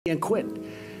and quit.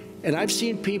 And I've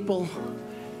seen people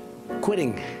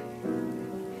quitting,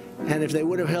 and if they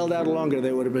would have held out longer,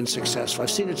 they would have been successful. I've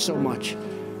seen it so much.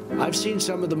 I've seen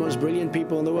some of the most brilliant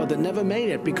people in the world that never made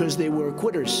it because they were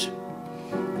quitters.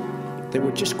 They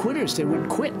were just quitters. They would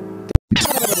quit.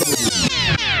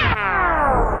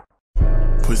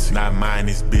 Pussy not mine,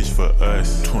 this bitch for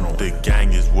us. The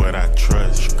gang is what I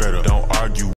trust. Straight up, don't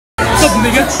argue. What's up,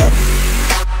 nigga?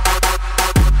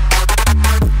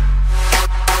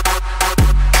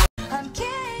 I'm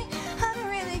gay, I'm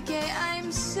really gay,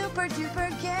 I'm super duper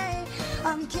gay.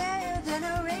 I'm gayer than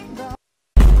a rainbow.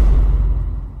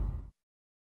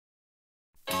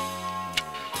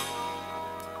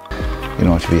 You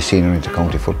know, to be a senior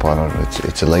inter-county footballer,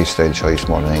 it's a lifestyle choice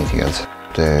more than anything else.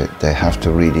 They have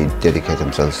to really dedicate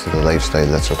themselves to the lifestyle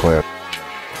that's required.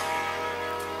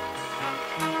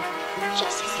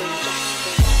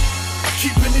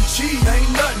 Keeping it G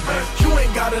ain't nothing. You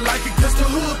ain't gotta like it cause the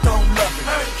hood don't love it.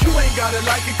 You ain't gotta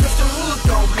like it cause the hood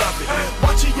don't love it.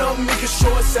 Watch a young nigga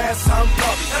show his ass, I'm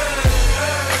pumping.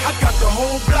 I got the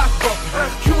whole block bumping.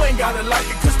 You ain't gotta like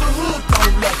it cause the hood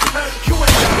don't love it. You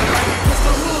ain't gotta like it cause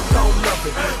the hood don't love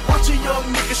it. Watch a young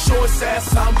nigga show his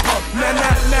ass, I'm pumping.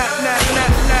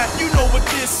 Nah, you know what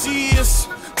this is.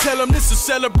 Tell them this a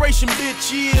celebration,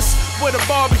 bitch, yes. Where the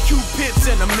barbecue pits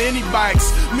and the mini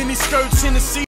bikes, mini skirts in the sea.